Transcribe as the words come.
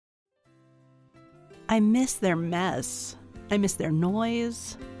I miss their mess. I miss their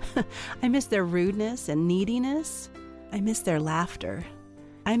noise. I miss their rudeness and neediness. I miss their laughter.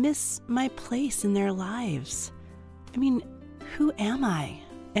 I miss my place in their lives. I mean, who am I?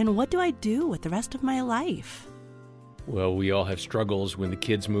 And what do I do with the rest of my life? Well, we all have struggles when the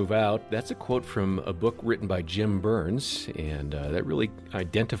kids move out. That's a quote from a book written by Jim Burns, and that really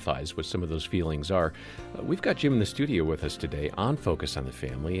identifies what some of those feelings are. We've got Jim in the studio with us today on Focus on the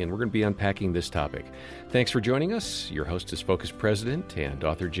Family, and we're going to be unpacking this topic. Thanks for joining us. Your host is Focus President and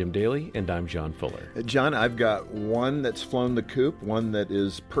author Jim Daly, and I'm John Fuller. John, I've got one that's flown the coop, one that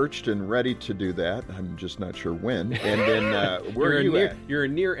is perched and ready to do that. I'm just not sure when. And then where are you at? You're a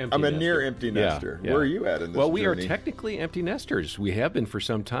near empty I'm nester. a near empty nester. Yeah. Where are you at in this Well, we journey? are technically empty nesters. We have been for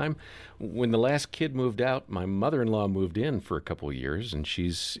some time. When the last kid moved out, my mother-in-law moved in for a couple of years, and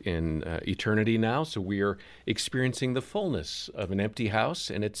she's in eternity now, so we are experiencing the fullness of an empty house,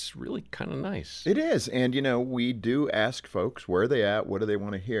 and it's really kind of nice. It is. And, you know, we do ask folks where are they at, what do they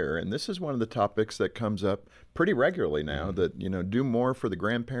want to hear? And this is one of the topics that comes up pretty regularly now, that, you know, do more for the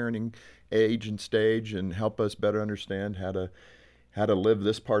grandparenting age and stage and help us better understand how to live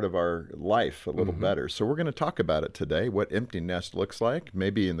this part of our life a little better. So we're going to talk about it today, what empty nest looks like,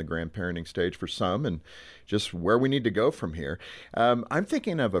 maybe in the grandparenting stage for some, and just where we need to go from here. I'm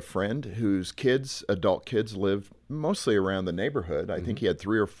thinking of a friend whose adult kids, live mostly around the neighborhood. I think he had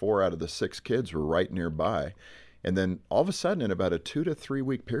 3 or 4 out of the 6 kids were right nearby. And then all of a sudden, in about a 2 to 3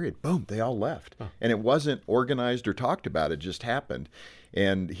 week period, boom, they all left. Oh. And it wasn't organized or talked about. It just happened.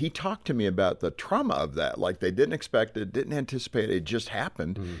 And he talked to me about the trauma of that. Like, they didn't expect it, didn't anticipate it. It just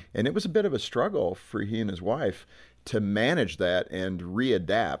happened. And it was a bit of a struggle for he and his wife to manage that and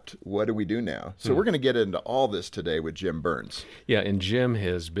readapt. What do we do now? So we're going to get into all this today with Jim Burns. Yeah, and Jim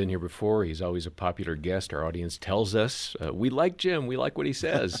has been here before. He's always a popular guest. Our audience tells us we like Jim. We like what he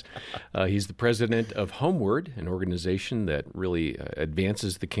says. He's the president of Homeward, an organization that really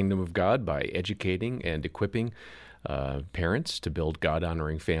advances the kingdom of God by educating and equipping parents to build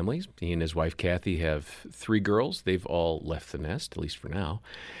God-honoring families. He and his wife, Kathy, have 3 girls. They've all left the nest, at least for now.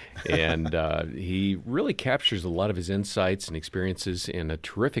 And he really captures a lot of his insights and experiences in a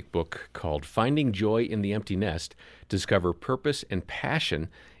terrific book called Finding Joy in the Empty Nest, Discover Purpose and Passion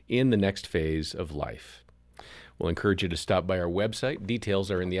in the Next Phase of Life. We'll encourage you to stop by our website.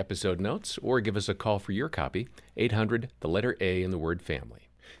 Details are in the episode notes, or give us a call for your copy, 800, the letter A in the word family.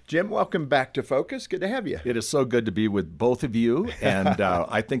 Jim, welcome back to Focus. Good to have you. It is so good to be with both of you. And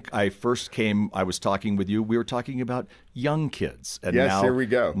I think I was talking with you, we were talking about young kids. And yes, now here we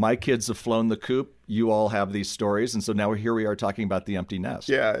go. My kids have flown the coop. You all have these stories. And so now here we are talking about the empty nest.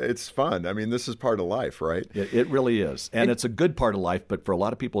 Yeah, it's fun. I mean, this is part of life, right? It really is. And it's a good part of life, but for a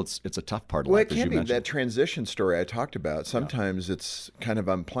lot of people, it's a tough part of Well, life, it can be mentioned. that transition story I talked about. Sometimes it's kind of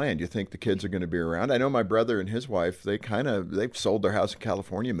unplanned. You think the kids are going to be around. I know my brother and his wife, they've sold their house in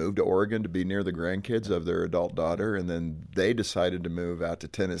California, moved to Oregon to be near the grandkids of their adult daughter, and then they decided to move out to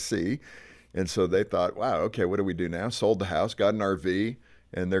Tennessee. And so they thought, wow, okay, what do we do now? Sold the house, got an RV,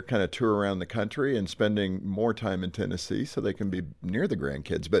 and they're kind of tour around the country and spending more time in Tennessee so they can be near the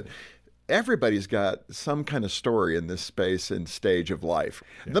grandkids. But everybody's got some kind of story in this space and stage of life.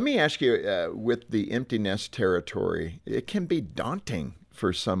 Yeah. Let me ask you, with the empty nest territory, it can be daunting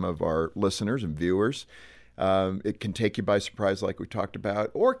for some of our listeners and viewers. It can take you by surprise like we talked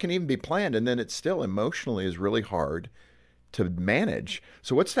about, or it can even be planned, and then it still emotionally is really hard to manage.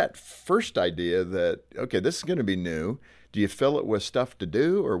 So what's that first idea that, okay, this is going to be new? Do you fill it with stuff to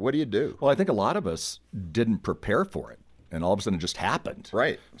do, or what do you do? Well, I think a lot of us didn't prepare for it, and all of a sudden it just happened.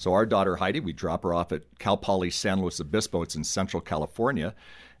 Right. So our daughter Heidi, we drop her off at Cal Poly San Luis Obispo. It's in Central California.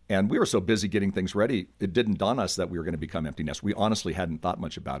 And we were so busy getting things ready, it didn't dawn us that we were going to become empty nest. We honestly hadn't thought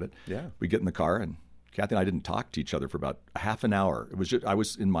much about it. Yeah. We get in the car, and Kathy and I didn't talk to each other for about a half an hour. It was just, I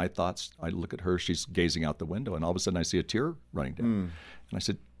was in my thoughts. I look at her, she's gazing out the window, and all of a sudden I see a tear running down. And I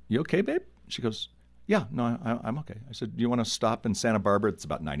said, "You okay, babe?" She goes, "Yeah, no, I'm okay." I said, "Do you want to stop in Santa Barbara?" It's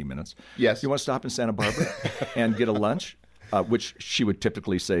about 90 minutes. Yes. "You want to stop in Santa Barbara and get a lunch?" Which she would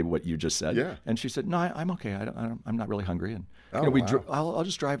typically say what you just said. Yeah. And she said, "No, I'm okay. I'm not really hungry." And wow. I'll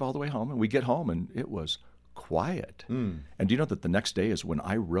just drive all the way home. And we get home, and it was quiet. And do you know that the next day is when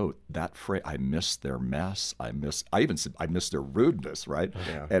I wrote that phrase? I miss their mess. I even said I miss their rudeness, right?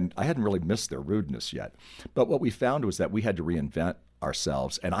 Yeah. And I hadn't really missed their rudeness yet. But what we found was that we had to reinvent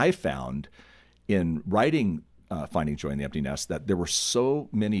ourselves. And I found in writing Finding Joy in the Empty Nest that there were so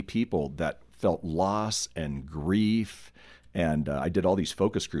many people that felt loss and grief And I did all these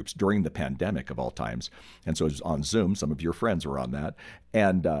focus groups during the pandemic of all times. And so it was on Zoom. Some of your friends were on that.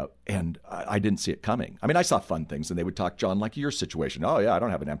 And I didn't see it coming. I mean, I saw fun things, and they would talk, John, like your situation. Oh, yeah, I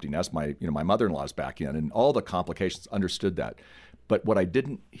don't have an empty nest. My mother-in-law's back in, and all the complications, understood that. But what I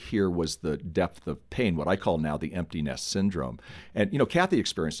didn't hear was the depth of pain, what I call now the empty nest syndrome. And, Kathy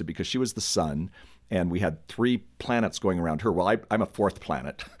experienced it because she was the sun, and we had 3 planets going around her. Well, I'm a 4th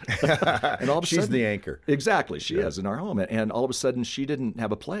planet. And all of a She's sudden, the anchor. Exactly. She is in our home. And all of a sudden, she didn't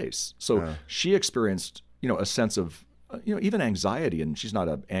have a place. So she experienced, a sense of, even anxiety. And she's not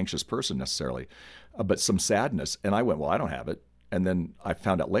an anxious person necessarily, but some sadness. And I went, well, I don't have it. And then I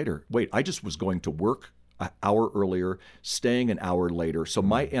found out later, wait, I just was going to work an hour earlier, staying an hour later. So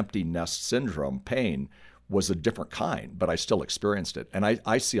my empty nest syndrome pain was a different kind, but I still experienced it. And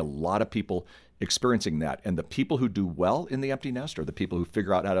I see a lot of people experiencing that. And the people who do well in the empty nest are the people who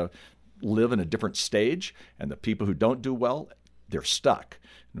figure out how to live in a different stage. And the people who don't do well, they're stuck.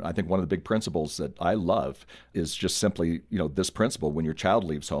 I think one of the big principles that I love is just simply, this principle: when your child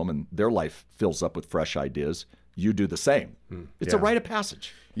leaves home and their life fills up with fresh ideas, you do the same. It's a rite of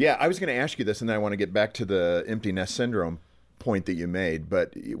passage. Yeah, I was going to ask you this, and then I want to get back to the empty nest syndrome point that you made.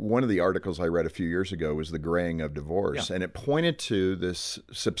 But one of the articles I read a few years ago was The Graying of Divorce, and it pointed to this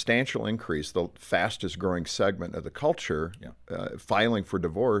substantial increase. The fastest growing segment of the culture filing for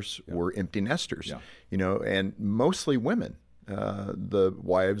divorce were empty nesters, and mostly women. The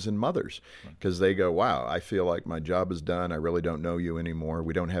wives and mothers, because they go, wow, I feel like my job is done. I really don't know you anymore.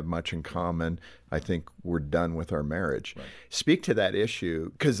 We don't have much in common. I think we're done with our marriage. Right. Speak to that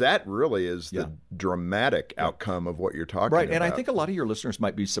issue, because that really is the dramatic outcome of what you're talking about. Right, and I think a lot of your listeners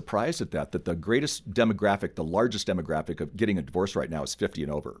might be surprised at that the greatest demographic, the largest demographic of getting a divorce right now is 50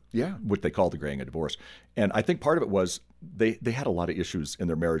 and over, what they call the graying of divorce. And I think part of it was they had a lot of issues in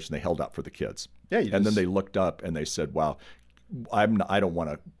their marriage, and they held out for the kids. And then they looked up and they said, wow, I don't want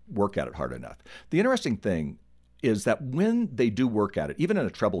to work at it hard enough. The interesting thing is that when they do work at it, even in a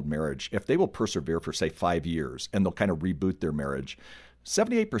troubled marriage, if they will persevere for, say, 5 years and they'll kind of reboot their marriage,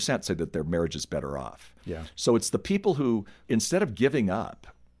 78% say that their marriage is better off. Yeah. So it's the people who, instead of giving up,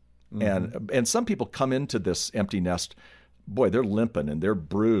 and some people come into this empty nest, boy, they're limping and they're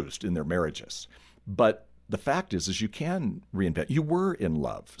bruised in their marriages. But the fact is you can reinvent. You were in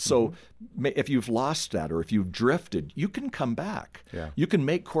love. So if you've lost that, or if you've drifted, you can come back. Yeah. You can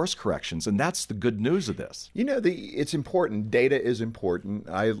make course corrections. And that's the good news of this. It's important. Data is important.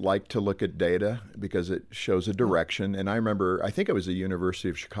 I like to look at data because it shows a direction. And I remember, I think it was a University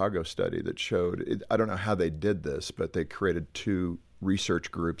of Chicago study that showed, I don't know how they did this, but they created 2 research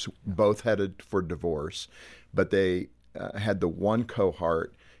groups, both headed for divorce, but they had the one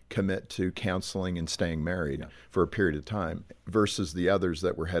cohort commit to counseling and staying married for a period of time versus the others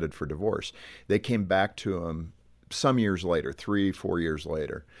that were headed for divorce. They came back to them some years later, 3-4 years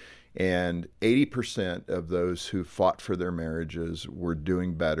later, and 80% of those who fought for their marriages were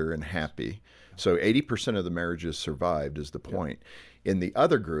doing better and happy. So 80% of the marriages survived is the point. In the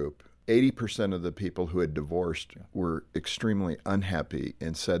other group, 80% of the people who had divorced were extremely unhappy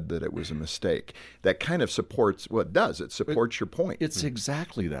and said that it was a mistake. That kind of supports it supports your point. It's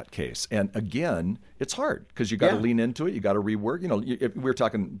exactly that case. And again, it's hard because you got to lean into it. You got to rework. We were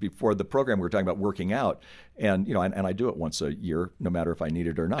talking before the program, we were talking about working out, and and I do it once a year, no matter if I need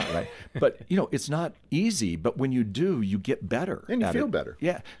it or not, right? But it's not easy, but when you do, you get better. And you feel better.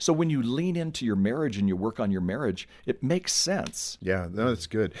 Yeah. So when you lean into your marriage and you work on your marriage, it makes sense. Yeah, no, that's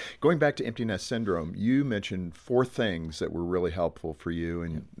good. Going back to empty nest syndrome, you mentioned 4 things that were really helpful for you,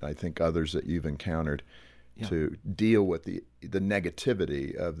 and I think others that you've encountered to deal with the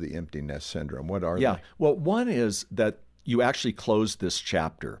negativity of the empty nest syndrome. What are they? Well, one is that you actually close this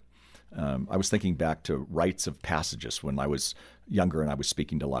chapter. I was thinking back to rites of passages when I was younger and I was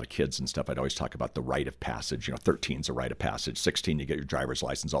speaking to a lot of kids and stuff. I'd always talk about the rite of passage. 13's a rite of passage, 16 you get your driver's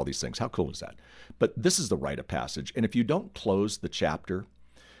license, all these things. How cool is that? But this is the rite of passage. And if you don't close the chapter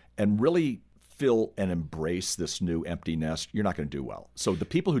and really fill and embrace this new empty nest, you're not going to do well. So the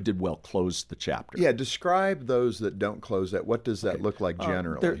people who did well closed the chapter. Yeah, describe those that don't close that. What does that look like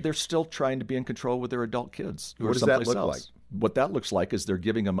generally? They're still trying to be in control with their adult kids. What does that look like? What that looks like is they're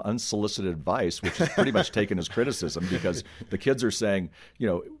giving them unsolicited advice, which is pretty much taken as criticism because the kids are saying,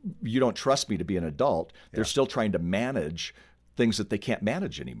 you don't trust me to be an adult. They're still trying to manage things that they can't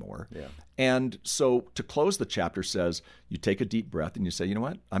manage anymore. Yeah. And so to close the chapter says, you take a deep breath and you say, you know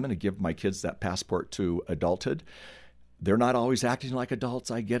what? I'm going to give my kids that passport to adulthood. they're not always acting like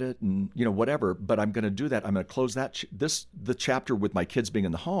adults. I get it, and whatever. But I'm going to do that. I'm going to close the chapter with my kids being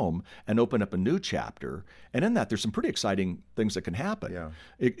in the home and open up a new chapter. And in that, there's some pretty exciting things that can happen. Yeah.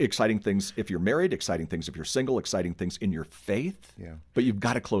 Exciting things if you're married. Exciting things if you're single. Exciting things in your faith. Yeah. But you've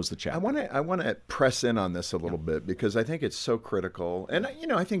got to close the chapter. I want to press in on this a little bit because I think it's so critical. And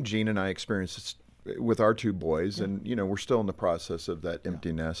I think Jean and I experienced this with our two boys, and we're still in the process of that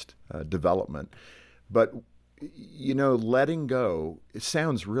empty nest development. But letting go, it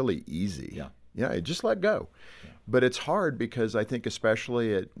sounds really easy. Yeah, just let go. Yeah. But it's hard because I think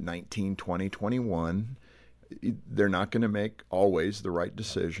especially at 19, 20, 21, they're not going to make always the right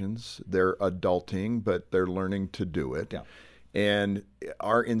decisions. They're adulting, but they're learning to do it. Yeah. And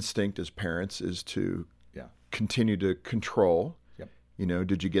our instinct as parents is to continue to control.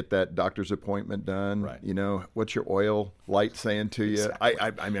 Did you get that doctor's appointment done? Right. What's your oil light saying to you? Exactly.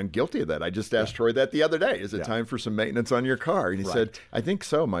 I'm guilty of that. I just asked Troy that the other day. Is it time for some maintenance on your car? And he said, I think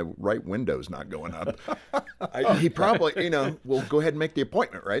so. My right window's not going up. He probably, will go ahead and make the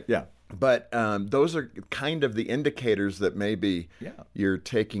appointment, right? Yeah. But those are kind of the indicators that maybe you're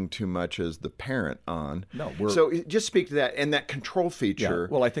taking too much as the parent on. No, so just speak to that and that control feature.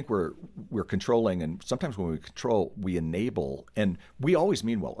 Yeah. Well, I think we're controlling, and sometimes when we control, we enable, and we always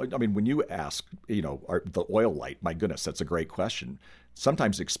mean well. I mean, when you ask, the oil light, my goodness, that's a great question.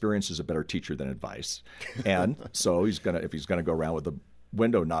 Sometimes experience is a better teacher than advice, and so if he's gonna go around with the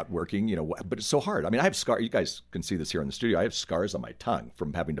window not working, but it's so hard. I mean, I have scars. You guys can see this here in the studio. I have scars on my tongue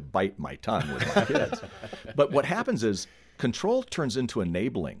from having to bite my tongue with my kids. But what happens is control turns into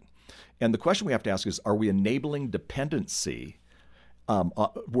enabling. And the question we have to ask is, are we enabling dependency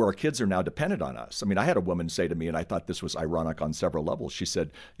where our kids are now dependent on us? I mean, I had a woman say to me, and I thought this was ironic on several levels. She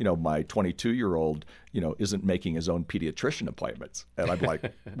said, my 22-year-old, isn't making his own pediatrician appointments. And I'm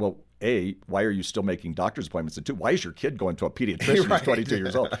like, well, A, why are you still making doctor's appointments? And two, why is your kid going to a pediatrician who's 22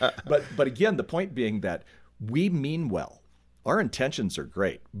 years old? But again, the point being that we mean well. Our intentions are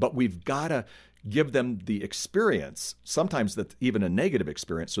great, but we've got to give them the experience, sometimes that's even a negative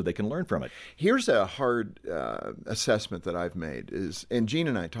experience, so they can learn from it. Here's a hard assessment that I've made and Jean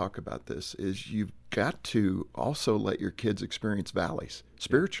and I talk about this, is you've got to also let your kids experience valleys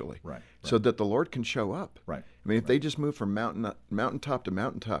spiritually, right. So that the Lord can show up. Right. I mean, if they just move from mountaintop to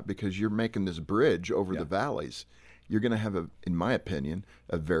mountaintop because you're making this bridge over the valleys, you're going to have, in my opinion,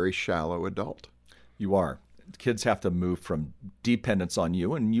 a very shallow adult. You are. Kids have to move from dependence on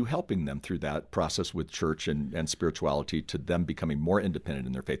you and you helping them through that process with church and spirituality to them becoming more independent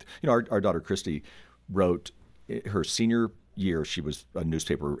in their faith. Our daughter Christy wrote her senior year, she was a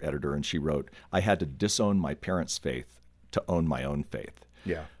newspaper editor, and she wrote, I had to disown my parents' faith to own my own faith.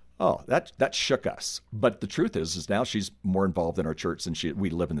 Yeah. Oh, that shook us. But the truth is now she's more involved in our church than we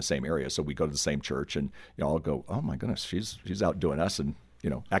live in the same area. So we go to the same church, and I'll go, oh my goodness, she's out doing us and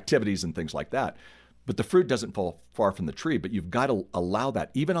activities and things like that. But the fruit doesn't fall far from the tree, but you've got to allow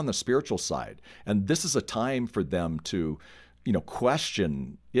that, even on the spiritual side. And this is a time for them to,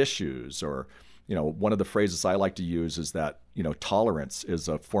 question issues. Or, one of the phrases I like to use is that, tolerance is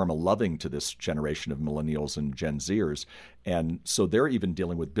a form of loving to this generation of millennials and Gen Zers. And so they're even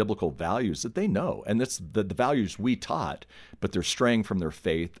dealing with biblical values that they know. And that's the values we taught, but they're straying from their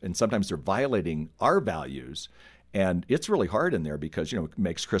faith. And sometimes they're violating our values. And it's really hard in there because, it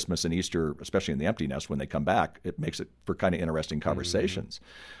makes Christmas and Easter, especially in the empty nest when they come back, it makes it for kind of interesting conversations.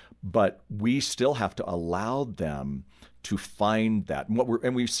 Mm-hmm. But we still have to allow them to find that.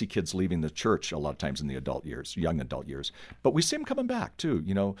 And we see kids leaving the church a lot of times in the adult years, young adult years. But we see them coming back too.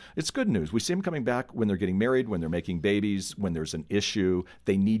 It's good news. We see them coming back when they're getting married, when they're making babies, when there's an issue,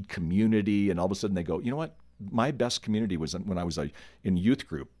 they need community. And all of a sudden they go, you know what? My best community was when I was in youth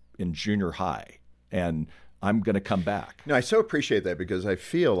group in junior high. And I'm going to come back. No, I so appreciate that because I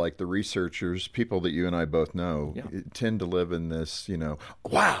feel like the researchers, people that you and I both know, tend to live in this,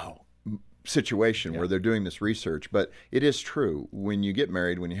 wow situation where they're doing this research. But it is true. When you get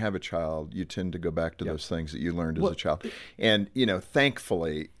married, when you have a child, you tend to go back to those things that you learned as a child. And,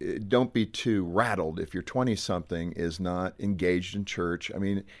 thankfully, don't be too rattled if your 20-something is not engaged in church. I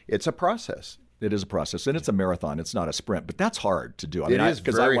mean, it's a process. It is a process, and it's a marathon. It's not a sprint, but that's hard to do.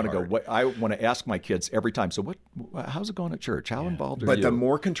 Because I want to go. I want to ask my kids every time. So, how's it going at church? How involved are you? But the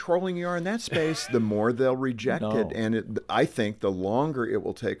more controlling you are in that space, the more they'll reject it. And I think the longer it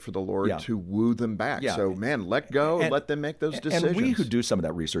will take for the Lord to woo them back. Yeah. So, man, let go, let them make those decisions. And we who do some of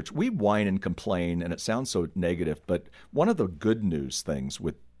that research, we whine and complain, and it sounds so negative. But one of the good news things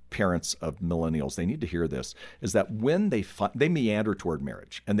with parents of millennials, they need to hear this, is that when they meander toward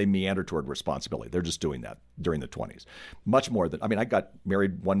marriage and they meander toward responsibility, they're just doing that during the 20s. Much more than, I got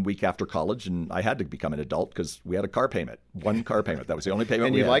married 1 week after college and I had to become an adult because we had a car payment, one car payment. That was the only payment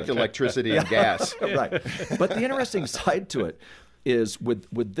and we you had. liked electricity and gas. Right. But the interesting side to it is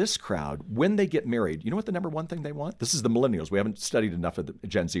with this crowd, when they get married, you know what the number one thing they want? This is the millennials. We haven't studied enough of the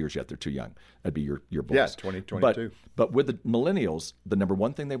Gen Zers yet. They're too young. That'd be your boys. Yeah, 2022. But with the millennials, the number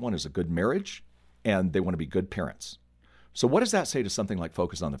one thing they want is a good marriage, and they want to be good parents. So what does that say to something like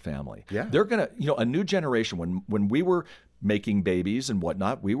Focus on the Family? Yeah. They're going to, a new generation, when we were making babies and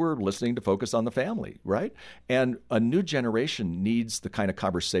whatnot, we were listening to Focus on the Family, right? And a new generation needs the kind of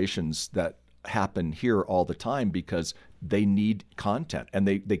conversations that happen here all the time because they need content and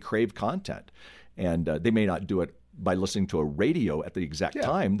they crave content. And they may not do it by listening to a radio at the exact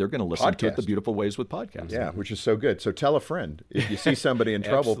time. They're going to listen to it the beautiful ways with podcasts. Yeah, which is so good. So tell a friend. If you see somebody in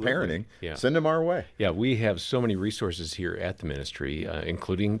trouble parenting, send them our way. Yeah, we have so many resources here at the ministry,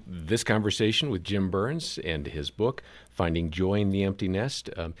 including this conversation with Jim Burns and his book, Finding Joy in the Empty Nest.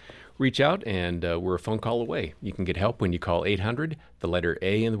 Reach out, and we're a phone call away. You can get help when you call 800, the letter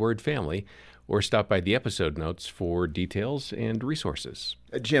A in the word family, or stop by the episode notes for details and resources.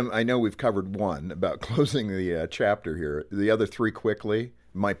 Jim, I know we've covered one about closing the chapter here. The other three quickly.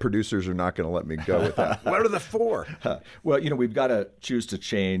 My producers are not going to let me go with that. What are the four? Well, we've got to choose to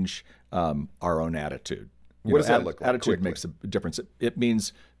change our own attitude. What does that look like? Attitude quickly makes a difference. It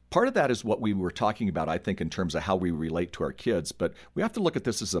means part of that is what we were talking about, I think, in terms of how we relate to our kids. But we have to look at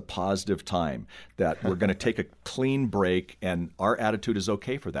this as a positive time, that we're going to take a clean break, and our attitude is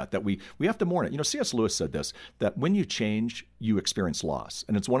okay for that, that we have to mourn it. C.S. Lewis said this, that when you change, you experience loss.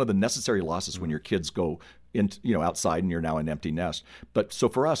 And it's one of the necessary losses when your kids go outside and you're now an empty nest. But so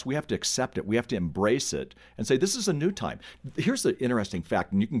for us, we have to accept it. We have to embrace it and say, this is a new time. Here's the interesting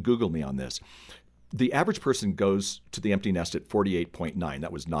fact, and you can Google me on this. The average person goes to the empty nest at 48.9.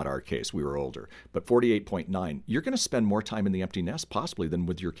 That was not our case. We were older. But 48.9, you're going to spend more time in the empty nest possibly than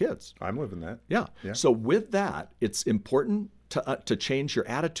with your kids. I'm living that. Yeah. So with that, it's important to change your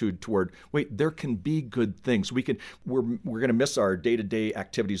attitude toward, wait, there can be good things. We're going to miss our day-to-day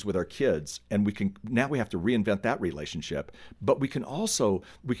activities with our kids, and now we have to reinvent that relationship. But we can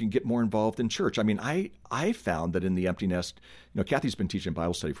get more involved in church. I found that in the empty nest, Kathy's been teaching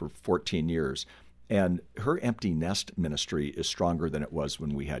Bible study for 14 years. And her empty nest ministry is stronger than it was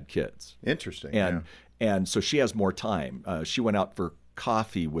when we had kids. Interesting. And so she has more time. She went out for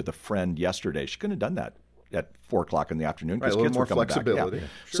coffee with a friend yesterday. She couldn't have done that at 4 o'clock in the afternoon because kids were coming back. A little more flexibility.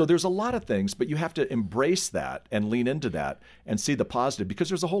 Sure. So there's a lot of things, but you have to embrace that and lean into that and see the positive, because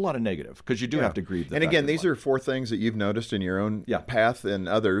there's a whole lot of negative, because you do have to grieve the fact. And again, these are 4 things that you've noticed in your own path and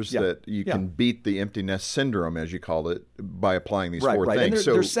others that you can beat the empty nest syndrome, as you called it, by applying these 4 things.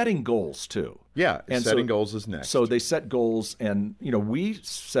 And they're setting goals too. Yeah, and setting goals is next. So they set goals, and we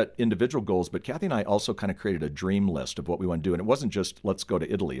set individual goals, but Kathy and I also kind of created a dream list of what we want to do. And it wasn't just, let's go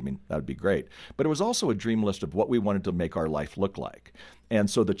to Italy. That would be great. But it was also a dream list of what we wanted to make our life look like. And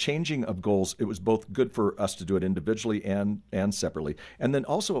so the changing of goals, it was both good for us to do it individually and separately. And then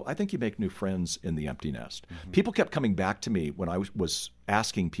also, I think you make new friends in the empty nest. Mm-hmm. People kept coming back to me when I was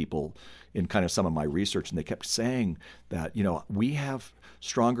asking people in kind of some of my research, and they kept saying that, we have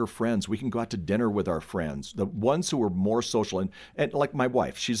stronger friends. We can go out to dinner with our friends, the ones who are more social. And like my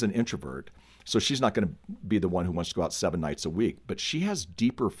wife, she's an introvert. So she's not going to be the one who wants to go out 7 nights a week, but she has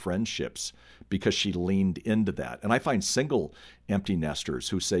deeper friendships because she leaned into that. And I find single empty nesters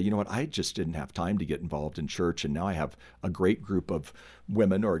who say, I just didn't have time to get involved in church, and now I have a great group of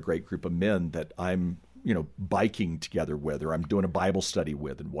women or a great group of men that I'm biking together with, or I'm doing a Bible study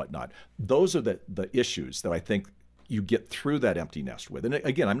with and whatnot. Those are the issues that I think you get through that empty nest with. And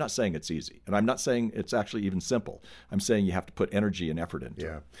again, I'm not saying it's easy, and I'm not saying it's actually even simple. I'm saying you have to put energy and effort into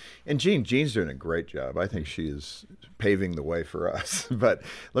it. And Jean's doing a great job. I think she is paving the way for us. But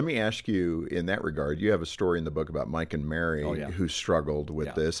let me ask you, in that regard, you have a story in the book about Mike and Mary who struggled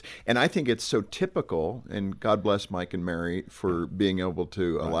with this. And I think it's so typical, and God bless Mike and Mary for being able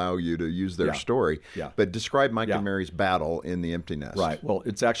to allow you to use their story. But describe Mike and Mary's battle in the empty nest. Right. Well,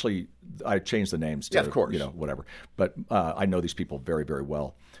 it's actually, I changed the names to, of course. Whatever. But I know these people very, very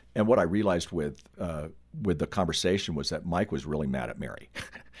well. And what I realized with the conversation was that Mike was really mad at Mary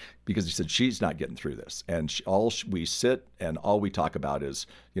because he said, she's not getting through this. And we sit and all we talk about is,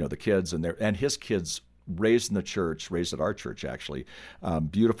 the kids and his kids raised in the church, raised at our church, actually,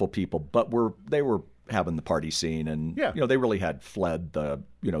 beautiful people, but they were having the party scene, and they really had fled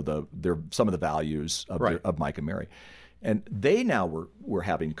some of the values of Mike and Mary. And they now were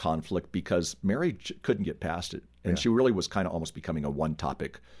having conflict because Mary couldn't get past it. And she really was kind of almost becoming a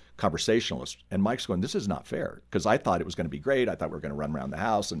one-topic conversationalist. And Mike's going, this is not fair, because I thought it was going to be great. I thought we were going to run around the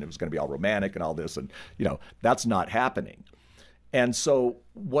house and it was going to be all romantic and all this. And, that's not happening. And so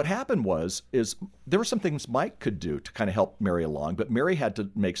what happened is there were some things Mike could do to kind of help Mary along, but Mary had to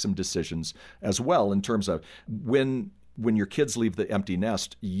make some decisions as well in terms of when your kids leave the empty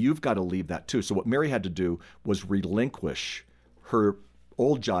nest, you've got to leave that too. So what Mary had to do was relinquish her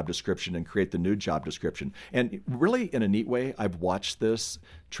old job description and create the new job description. And really, in a neat way, I've watched this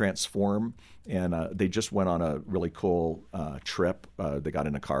transform. And they just went on a really cool trip. They got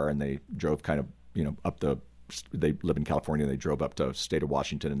in a car and they drove kind of, they live in California. They drove up to state of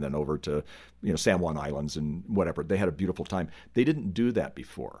Washington and then over to, San Juan Islands and whatever. They had a beautiful time. They didn't do that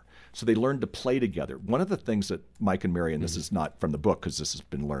before. So they learned to play together. One of the things that Mike and Mary, and this is not from the book because this has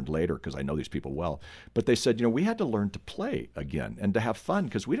been learned later because I know these people well, but they said, we had to learn to play again and to have fun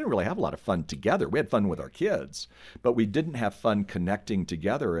because we didn't really have a lot of fun together. We had fun with our kids, but we didn't have fun connecting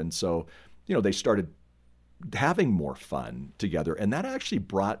together. And so, they started having more fun together. And that actually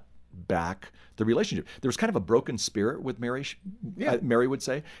brought back the relationship. There was kind of a broken spirit with Mary, Mary would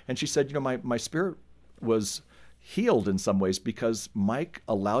say. And she said, my spirit was healed in some ways because Mike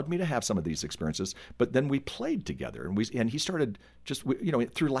allowed me to have some of these experiences, but then we played together and he started just,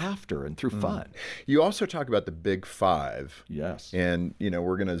 through laughter and through fun. You also talk about the big five. Yes. And,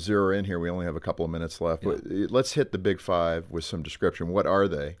 we're going to zero in here. We only have a couple of minutes left. Yeah. But let's hit the big five with some description. What are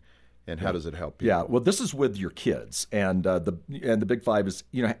they? And how does it help people? Yeah, well, this is with your kids, and the big five is,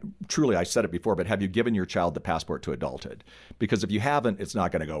 truly, I said it before, but have you given your child the passport to adulthood? Because if you haven't, it's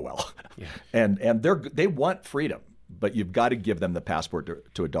not going to go well. Yeah. and they want freedom, but you've got to give them the passport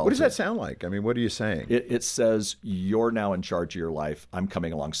to adulthood. What does that sound like? I mean, what are you saying? It says you're now in charge of your life. I'm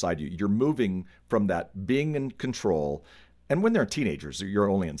coming alongside you. You're moving from that being in control. And when they're teenagers, you're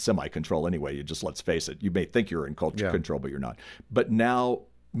only in semi-control anyway. Let's face it. You may think you're in control, but you're not. But now,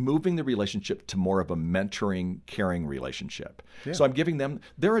 moving the relationship to more of a mentoring, caring relationship. Yeah. So I'm giving them,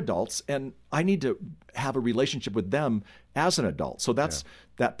 they're adults, and I need to have a relationship with them as an adult. So that's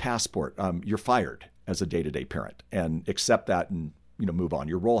that passport. You're fired as a day-to-day parent, and accept that and move on.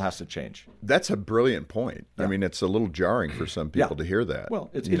 Your role has to change. That's a brilliant point. Yeah. I mean, it's a little jarring for some people to hear that.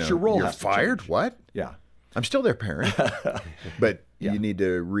 Well, it's your role. You're has fired? To change. What? Yeah. I'm still their parent, but you need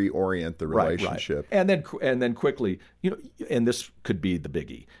to reorient the relationship. Right. And then quickly, and this could be the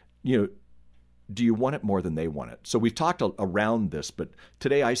biggie, do you want it more than they want it? So we've talked around this, but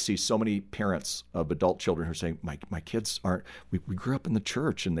today I see so many parents of adult children who are saying, my kids aren't, we grew up in the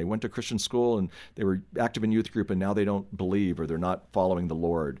church and they went to Christian school and they were active in youth group and now they don't believe or they're not following the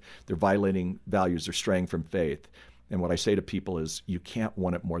Lord. They're violating values, they're straying from faith. And what I say to people is, you can't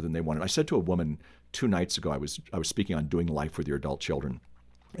want it more than they want it. I said to a woman 2 nights ago, I was speaking on doing life with your adult children,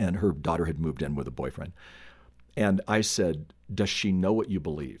 and her daughter had moved in with a boyfriend. And I said, does she know what you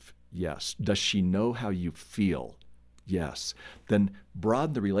believe? Yes. Does she know how you feel? Yes. Then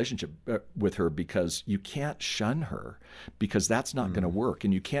broaden the relationship with her, because you can't shun her, because that's not going to work.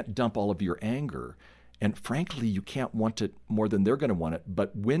 And you can't dump all of your anger. And frankly, you can't want it more than they're going to want it.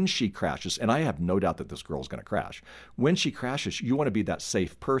 But when she crashes, and I have no doubt that this girl is going to crash, when she crashes, you want to be that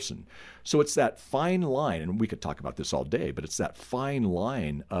safe person. So it's that fine line, and we could talk about this all day, but it's that fine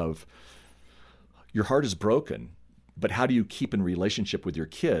line of your heart is broken, but how do you keep in relationship with your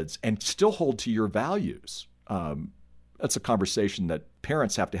kids and still hold to your values? That's a conversation that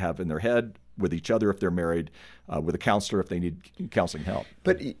parents have to have in their head, with each other if they're married, with a counselor if they need counseling help.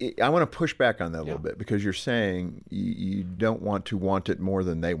 But I want to push back on that a little bit, because you're saying you don't want to want it more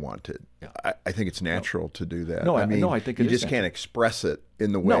than they want it. Yeah. I think it's natural to do that. No, I think it you is just can't express it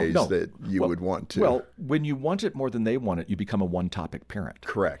in the ways that you would want to. Well, when you want it more than they want it, you become a one-topic parent.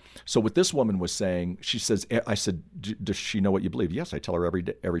 Correct. So what this woman was saying, she says, I said, does she know what you believe? Yes, I tell her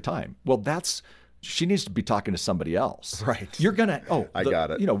every time. Well, she needs to be talking to somebody else. Right. You're going to, I got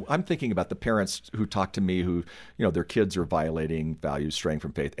it. I'm thinking about the parents who talk to me who, their kids are violating values, straying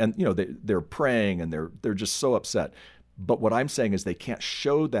from faith. And, they're praying and they're just so upset. But what I'm saying is they can't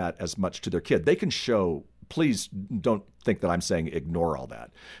show that as much to their kid. They can show, please don't think that I'm saying ignore all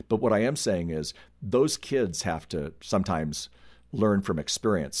that. But what I am saying is those kids have to sometimes learn from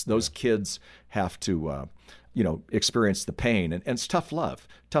experience. Those kids have to, experience the pain. And it's tough love.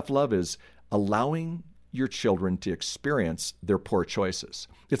 Tough love is allowing your children to experience their poor choices.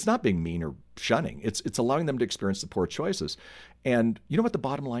 It's not being mean or shunning. It's allowing them to experience the poor choices. And you know what the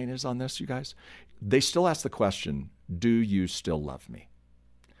bottom line is on this, you guys? They still ask the question, do you still love me?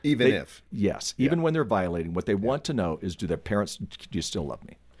 Yes. Even when they're violating, what they want to know is, do their parents, do you still love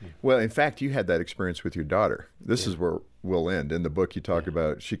me? Well, in fact, you had that experience with your daughter. This is where will end. In the book, you talk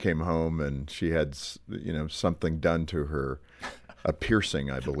about she came home and she had, something done to her, a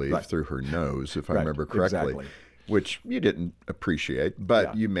piercing, I believe, through her nose, if I remember correctly. Exactly. Which you didn't appreciate,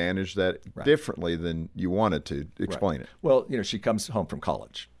 but you managed that differently than you wanted to. Explain it. Well, she comes home from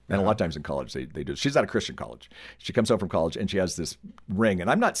college. And a lot of times in college, they do. She's at a Christian college. She comes home from college, and she has this ring. And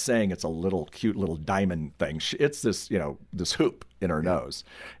I'm not saying it's a little cute little diamond thing. It's this, this hoop in her nose.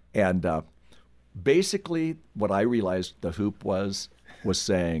 And basically what I realized the hoop was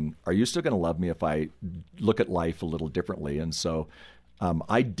saying, are you still going to love me if I look at life a little differently? And so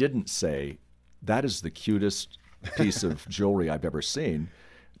I didn't say, that is the cutest piece of jewelry I've ever seen.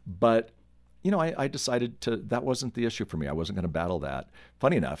 But I decided that wasn't the issue for me. I wasn't going to battle that.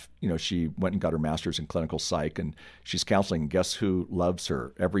 Funny enough, she went and got her master's in clinical psych, and she's counseling. And guess who loves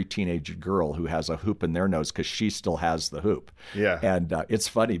her? Every teenage girl who has a hoop in their nose, because she still has the hoop. Yeah. And it's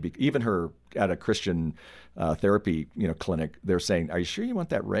funny. Even her at a Christian therapy clinic, they're saying, "Are you sure you want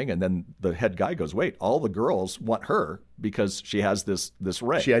that ring?" And then the head guy goes, "Wait, all the girls want her because she has this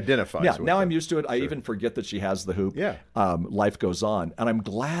ring." She identifies. Yeah. with Now it. I'm used to it. Sure. I even forget that she has the hoop. Yeah. Life goes on, and I'm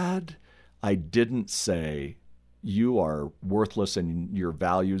glad I didn't say you are worthless and your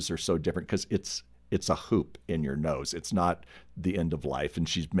values are so different, because it's a hoop in your nose. It's not the end of life, and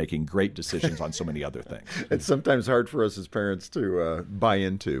she's making great decisions on so many other things. It's sometimes hard for us as parents to buy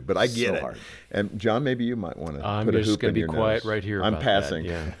into, but I get it. Hard. And John, maybe you might want to I'm put a just hoop gonna in be your quiet nose. right here I'm about passing.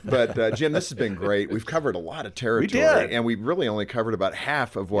 that, yeah. But Jim, this has been great. We've covered a lot of territory, did. and we really only covered about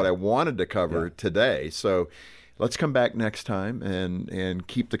half of what I wanted to cover today. So let's come back next time and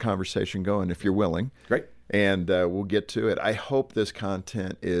keep the conversation going if you're willing. Great. And we'll get to it. I hope this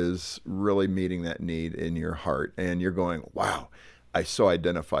content is really meeting that need in your heart, and you're going, wow, I so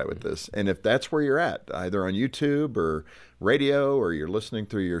identify with this. And if that's where you're at, either on YouTube or radio, or you're listening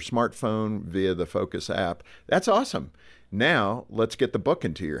through your smartphone via the Focus app, that's awesome. Now, let's get the book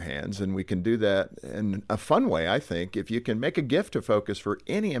into your hands, and we can do that in a fun way, I think, if you can make a gift to Focus for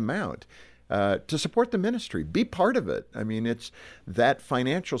any amount. To support the ministry. Be part of it. I mean, it's that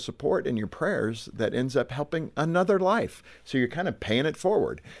financial support in your prayers that ends up helping another life. So you're kind of paying it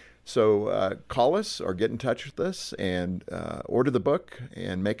forward. So call us or get in touch with us and order the book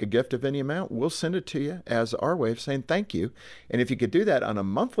and make a gift of any amount. We'll send it to you as our way of saying thank you. And if you could do that on a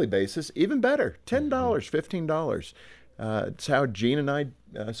monthly basis, even better, $10, $15. It's how Gene and I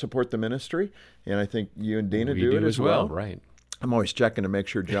support the ministry. And I think you and Dina do it as well. Right. I'm always checking to make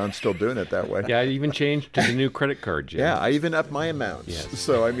sure John's still doing it that way. Yeah, I even changed to the new credit card, Jim. Yeah, I even upped my amounts. Yes.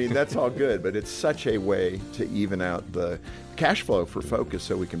 So, I mean, that's all good, but it's such a way to even out the cash flow for Focus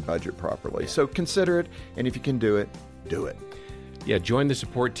so we can budget properly. So consider it, and if you can do it, do it. Yeah, join the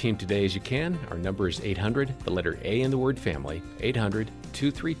support team today as you can. Our number is 800, the letter A in the word family,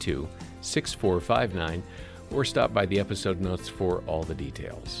 800-232-6459, or stop by the episode notes for all the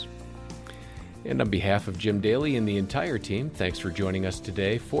details. And on behalf of Jim Daly and the entire team, thanks for joining us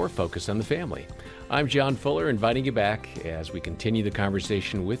today for Focus on the Family. I'm John Fuller, inviting you back as we continue the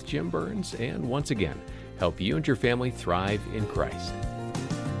conversation with Jim Burns and once again, help you and your family thrive in Christ.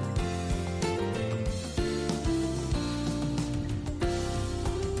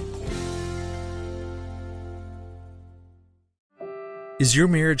 Is your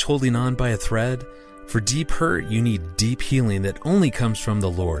marriage holding on by a thread? For deep hurt, you need deep healing that only comes from the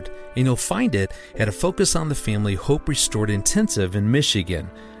Lord. And you'll find it at a Focus on the Family Hope Restored Intensive in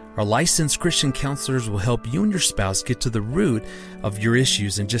Michigan. Our licensed Christian counselors will help you and your spouse get to the root of your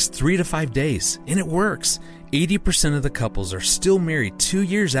issues in just 3 to 5 days. And it works. 80% of the couples are still married 2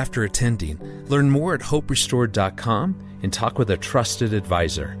 years after attending. Learn more at hoperestored.com and talk with a trusted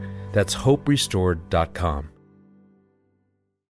advisor. That's hoperestored.com.